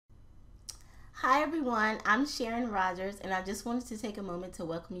Hi everyone, I'm Sharon Rogers and I just wanted to take a moment to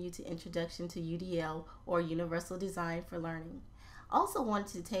welcome you to Introduction to UDL or Universal Design for Learning. Also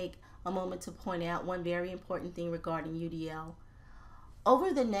wanted to take a moment to point out one very important thing regarding UDL.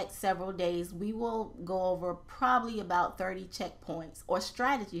 Over the next several days, we will go over probably about 30 checkpoints or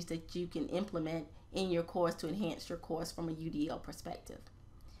strategies that you can implement in your course to enhance your course from a UDL perspective.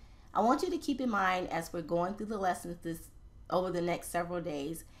 I want you to keep in mind as we're going through the lessons over the next several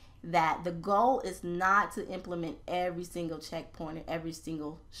days that the goal is not to implement every single checkpoint or every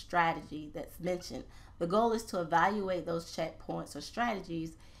single strategy that's mentioned. The goal is to evaluate those checkpoints or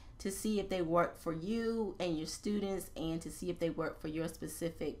strategies to see if they work for you and your students and to see if they work for your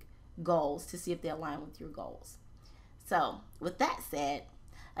specific goals, to see if they align with your goals. So with that said,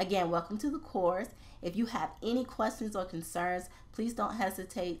 again, welcome to the course. If you have any questions or concerns, please don't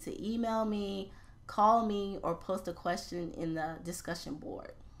hesitate to email me, call me, or post a question in the discussion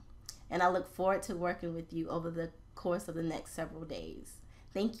board. And I look forward to working with you over the course of the next several days.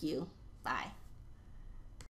 Thank you. Bye.